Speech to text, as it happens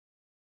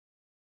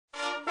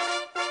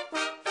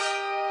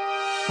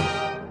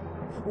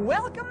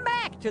Welcome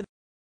back to...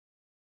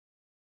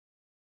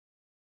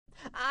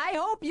 I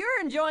hope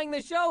you're enjoying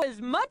the show as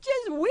much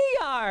as we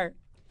are.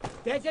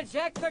 Did you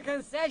check the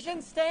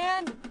concession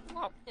stand?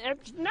 Well,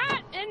 it's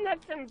not in the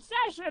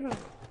concession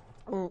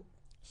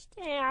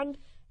stand.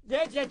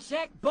 Did you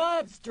check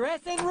Bob's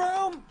dressing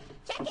room?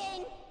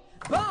 Checking.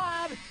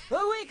 Bob,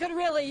 we could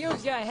really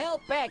use your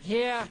help back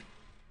here.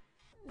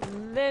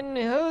 Then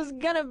who's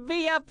gonna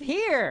be up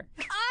here?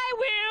 I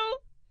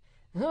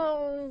will.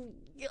 Oh,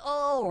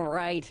 all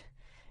right.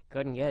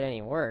 Couldn't get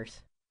any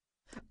worse.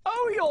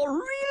 Oh, you're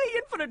really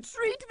in for a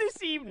treat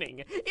this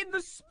evening. In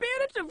the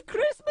spirit of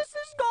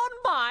Christmases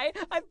gone by,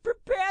 I've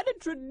prepared a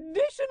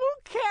traditional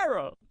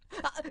carol.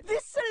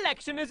 This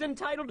selection is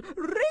entitled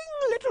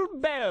Ring Little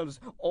Bells,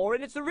 or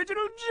in its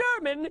original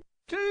German,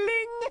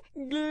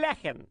 Kling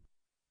Glechen.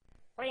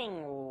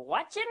 Ring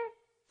whatchen?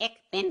 Ich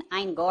bin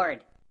ein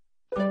Gord.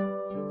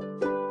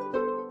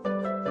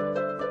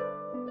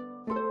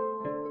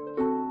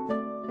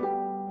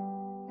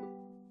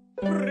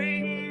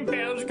 Ring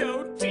bells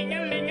go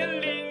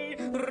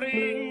ting-a-ling-a-ling,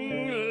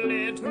 ring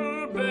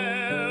little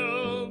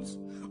bells.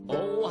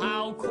 Oh,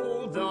 how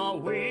cold the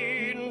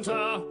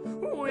winter,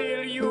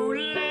 will you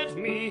let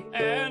me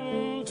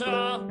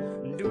enter?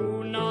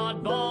 Do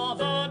not bar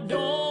the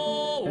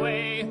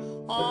doorway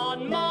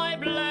on my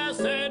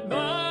blessed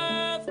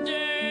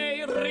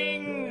birthday.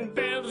 Ring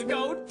bells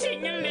go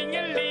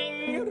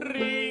ting-a-ling-a-ling,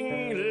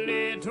 ring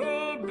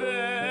little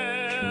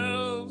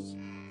bells.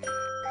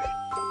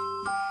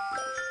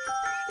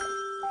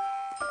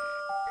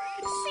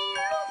 See,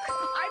 look,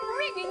 I'm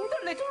ringing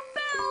the little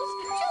bells,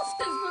 just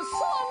as the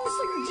song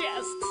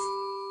suggests.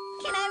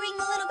 Can I ring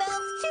the little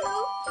bells too?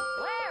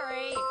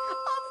 Larry!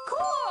 Of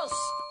course!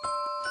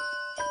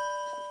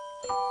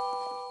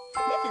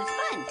 This is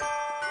fun.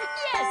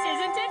 Yes,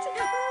 isn't it?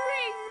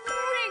 Ring,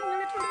 ring,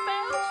 little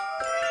bells,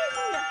 ring!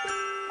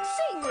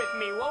 Sing with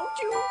me, won't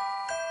you?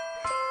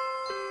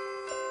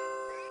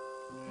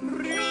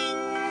 Ring,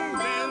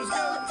 bells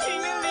go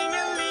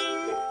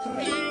ting-a-ling-a-ling,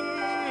 ring,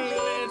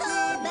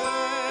 little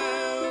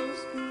bells.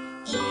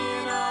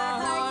 In our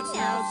hearts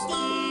now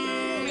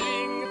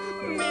stealing,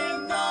 mid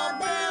the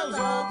bells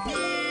all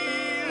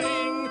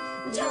pealing,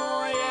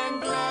 joy and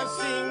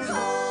blessings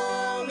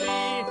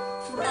holy,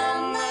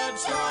 from the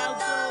child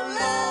so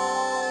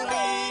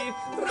lowly.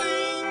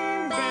 Ring,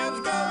 bells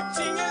go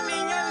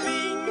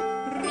ting-a-ling-a-ling,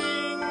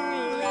 ring,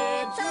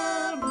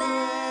 little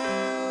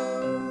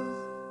bells.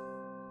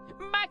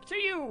 Back to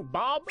you,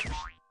 Bob.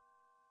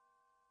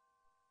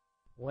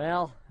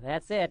 Well,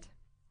 that's it.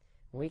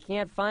 We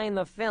can't find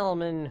the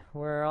film and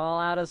we're all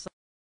out of...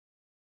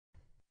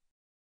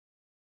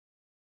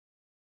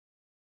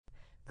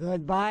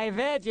 Goodbye,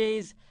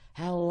 veggies.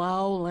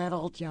 Hello,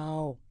 little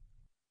Joe.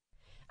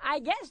 I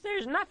guess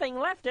there's nothing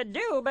left to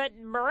do but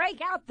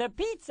break out the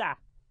pizza.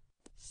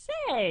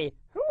 Say,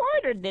 who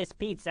ordered this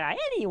pizza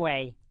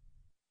anyway?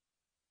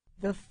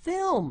 The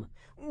film.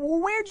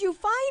 Where'd you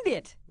find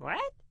it?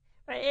 What?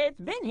 It's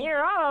been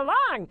here all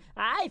along.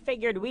 I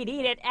figured we'd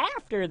eat it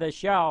after the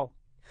show.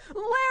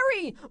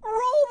 Larry,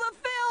 roll the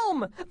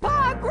film!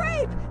 Pa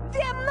Grape,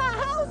 dim the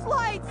house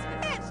lights!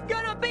 It's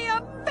gonna be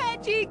a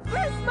veggie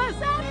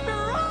Christmas after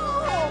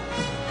all!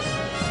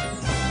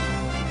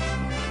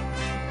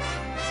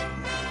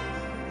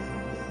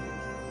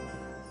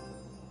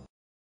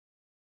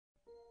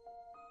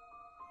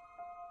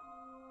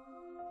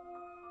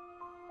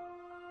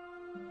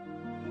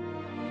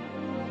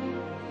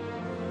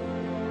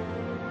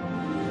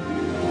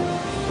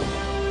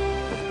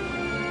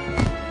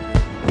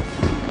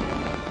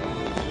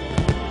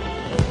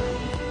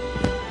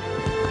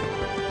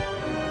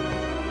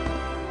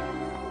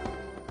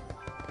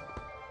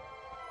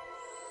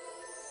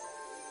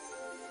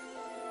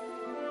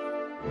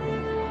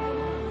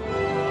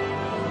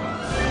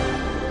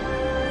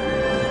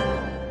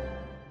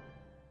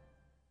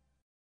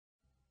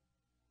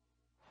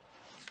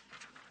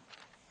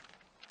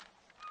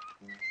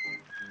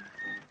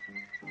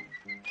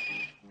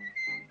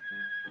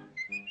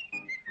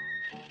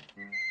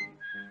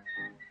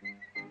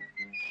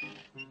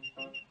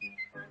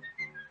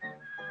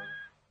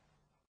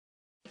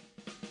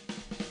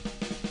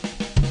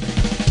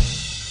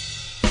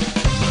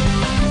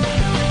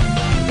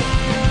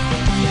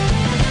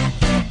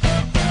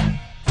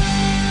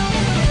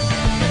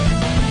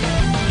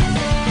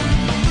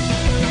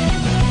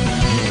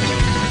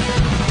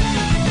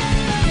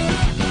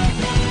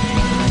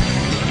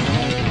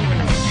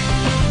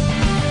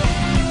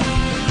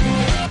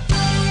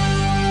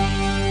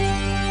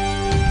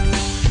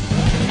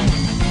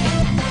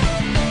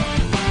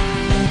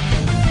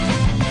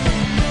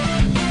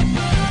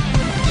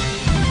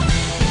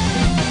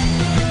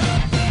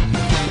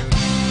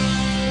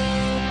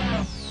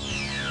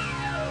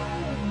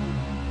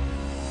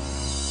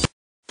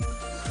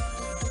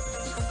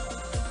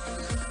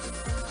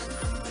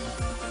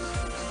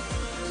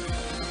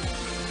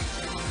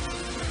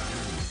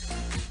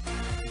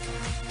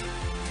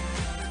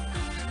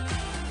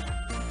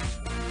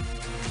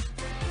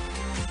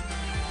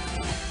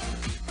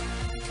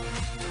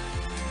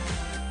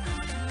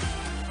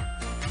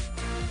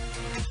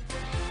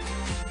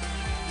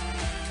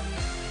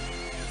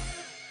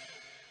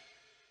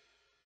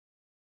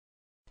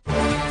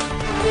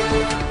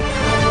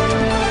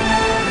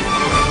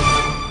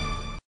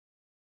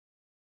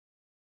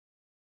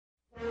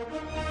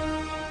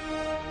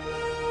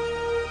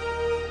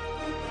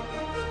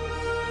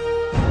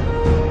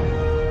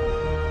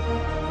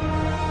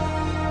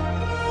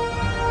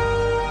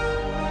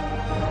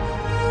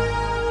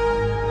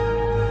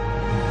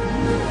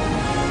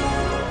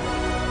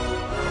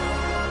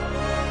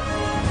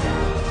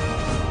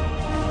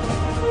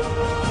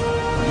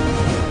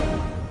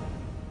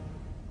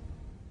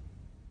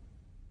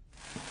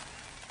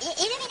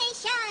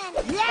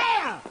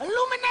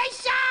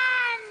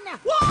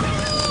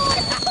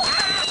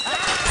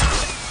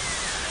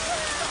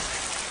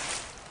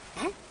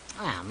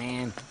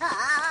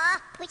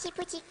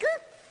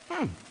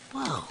 Puchi-puchi-coo.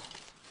 Wow.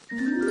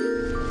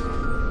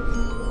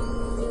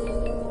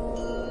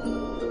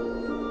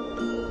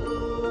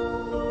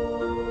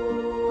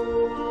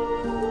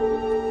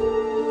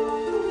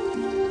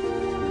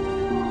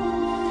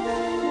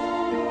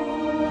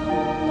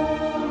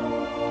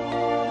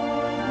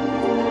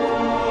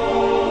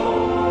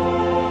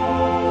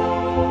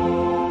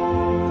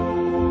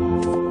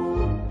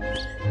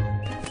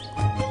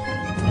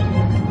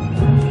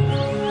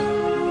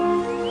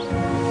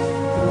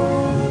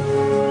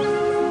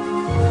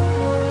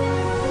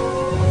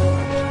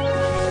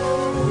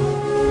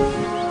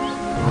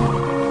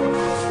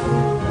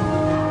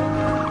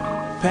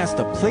 Past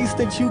the place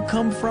that you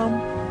come from,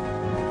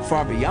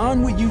 far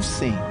beyond what you've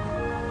seen,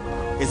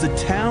 is a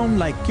town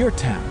like your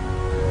town,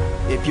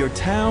 if your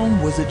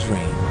town was a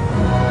dream.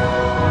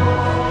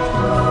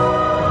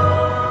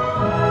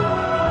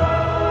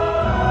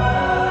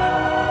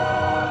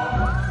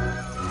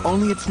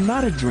 Only it's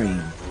not a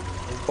dream,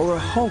 or a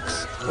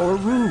hoax, or a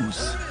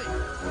ruse.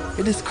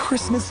 It is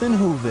Christmas in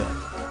Whoville,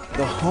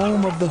 the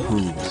home of the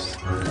Whos.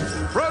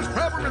 Fresh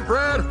peppermint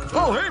bread.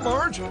 Oh, hey,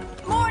 Marge.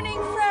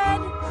 Morning,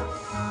 Fred.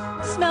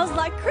 Smells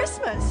like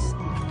Christmas.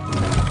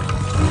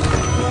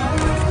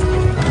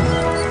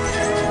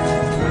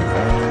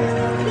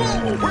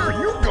 Whoa, where are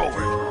you going?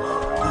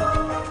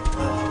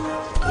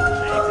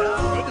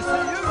 Good to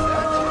see you,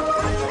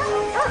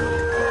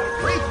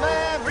 Wreath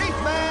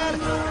man.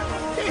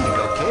 Here you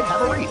go, kid.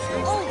 Have a wreath.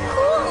 Oh,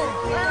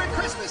 cool. Merry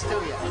Christmas to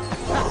you.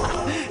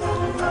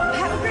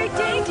 Have a great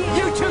day, dear.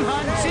 You too,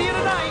 hon. See you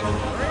tonight.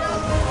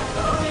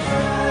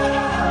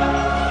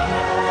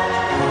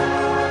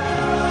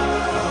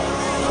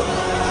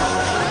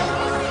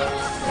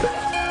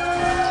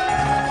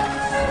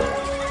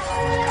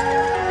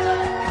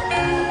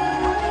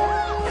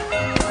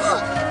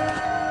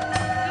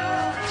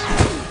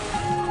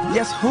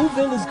 Yes,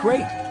 Whoville is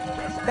great.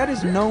 That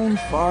is known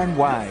far and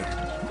wide.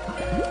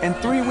 And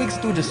 3 weeks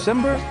through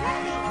December,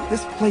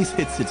 this place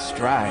hits its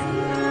stride.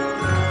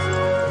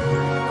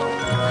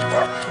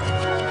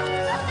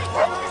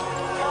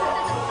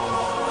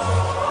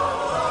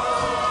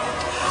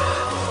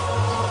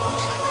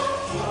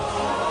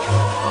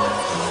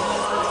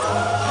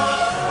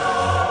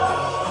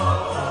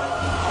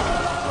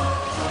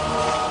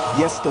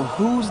 Yes, the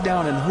Whos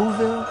down in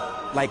Whoville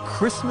like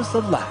Christmas a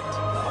lot.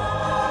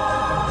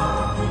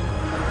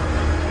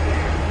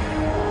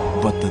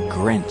 But the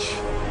Grinch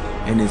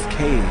in his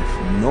cave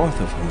north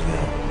of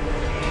Whoville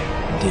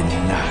did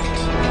not.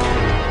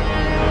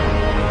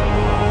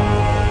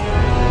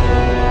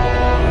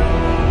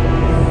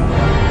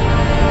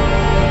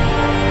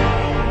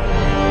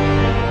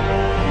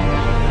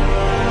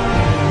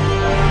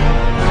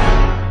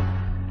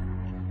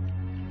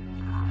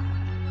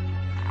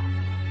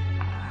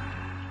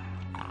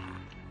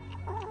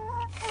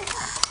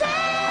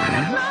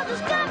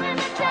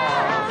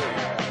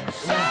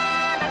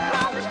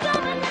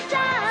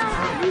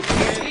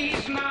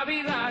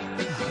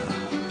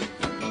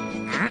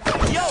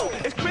 Yo,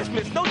 it's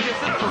Christmas. Don't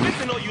listen.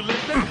 Listen or you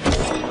listen.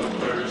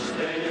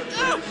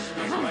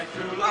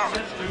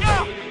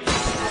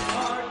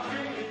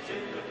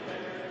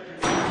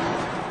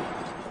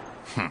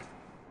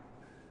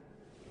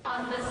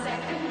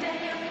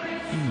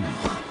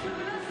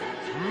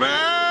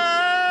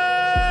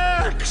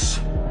 Max!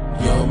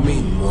 You're a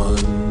mean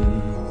one.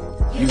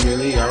 You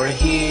really are a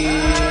heel.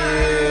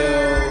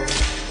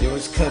 You're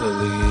as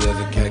cuddly as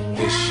a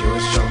cactus. You're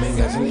as charming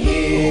as an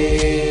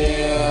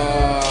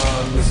eel.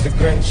 Mr.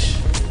 Grinch,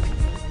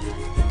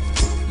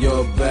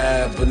 you're a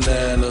bad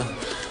banana.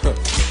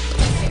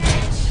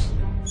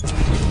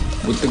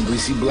 With the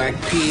greasy black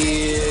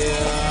peel.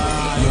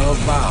 You're a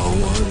vile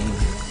one.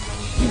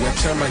 You got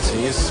termites in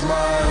your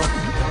smile.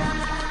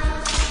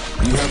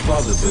 You have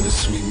all the bitter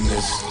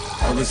sweetness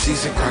of a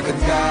seasoned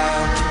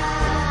crocodile.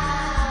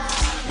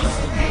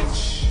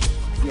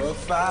 You're a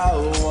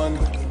foul one.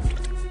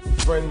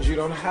 Friends you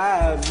don't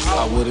have.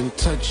 I wouldn't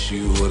touch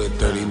you with a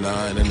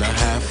 39 and a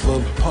half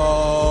foot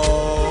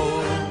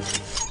pole.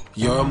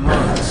 You're a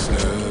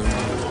monster.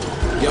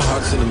 Your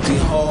heart's an empty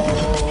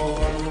hole.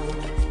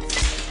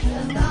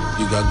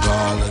 You got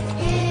garlic.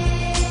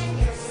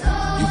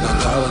 You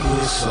got garlic in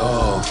your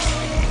soul.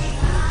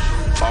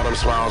 All them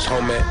smiles,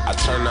 homie, I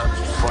turn up,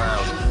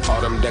 frown.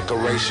 All them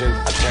decorations,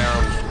 I tear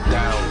 'em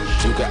down.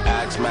 You can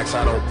ask Max,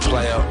 I don't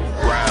play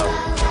around.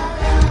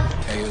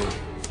 Hey,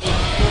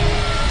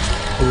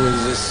 who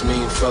is this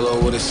mean fellow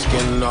with his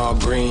skin all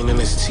green and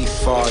his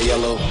teeth all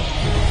yellow?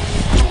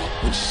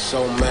 What you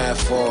so mad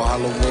for?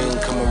 Halloween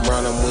come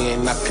around and we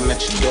ain't knocking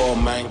at your door,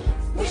 man.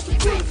 Let's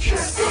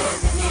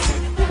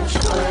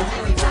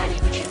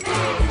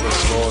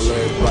roll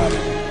everybody.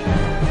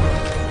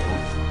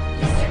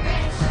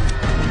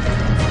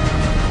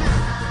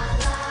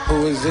 Who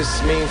is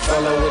this mean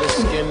fellow with his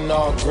skin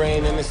all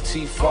green and his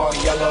teeth all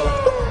yellow?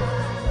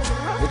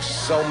 What you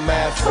so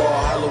mad for?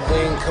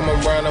 Halloween come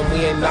around and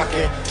we ain't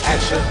knocking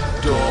at your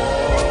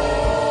door.